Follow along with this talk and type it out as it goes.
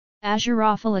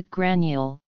Azurophilic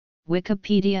granule,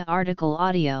 Wikipedia article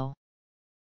audio.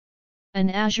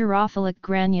 An azurophilic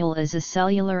granule is a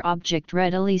cellular object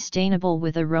readily stainable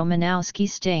with a Romanowski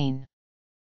stain.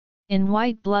 In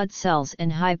white blood cells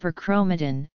and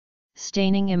hyperchromatin,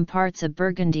 staining imparts a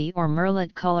burgundy or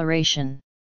merlet coloration.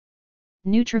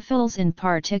 Neutrophils in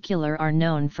particular are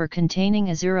known for containing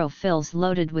azurophils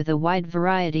loaded with a wide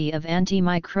variety of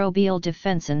antimicrobial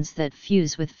defensins that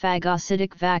fuse with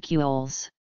phagocytic vacuoles.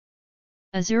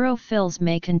 Azurophils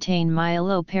may contain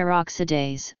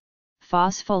myeloperoxidase,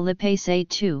 phospholipase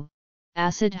A2,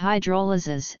 acid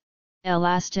hydrolases,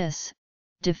 elastase,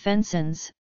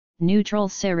 defensins, neutral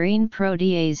serine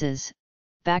proteases,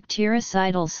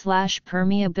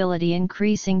 bactericidal/permeability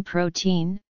increasing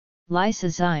protein,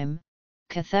 lysozyme,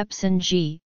 cathepsin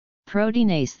G,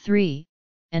 proteinase 3,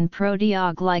 and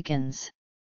proteoglycans.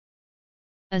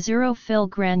 Azurophil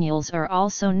granules are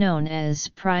also known as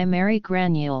primary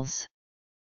granules.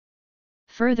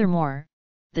 Furthermore,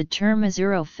 the term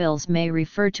azurophils may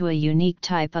refer to a unique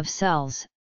type of cells,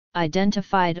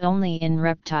 identified only in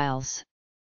reptiles.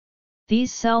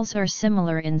 These cells are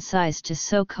similar in size to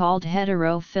so-called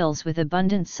heterophils with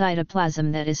abundant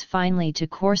cytoplasm that is finely to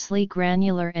coarsely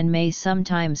granular and may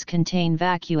sometimes contain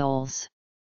vacuoles.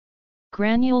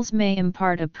 Granules may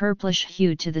impart a purplish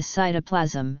hue to the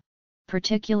cytoplasm,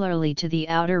 particularly to the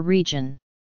outer region.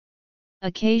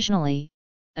 Occasionally,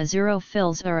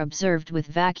 azurophils are observed with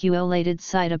vacuolated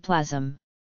cytoplasm.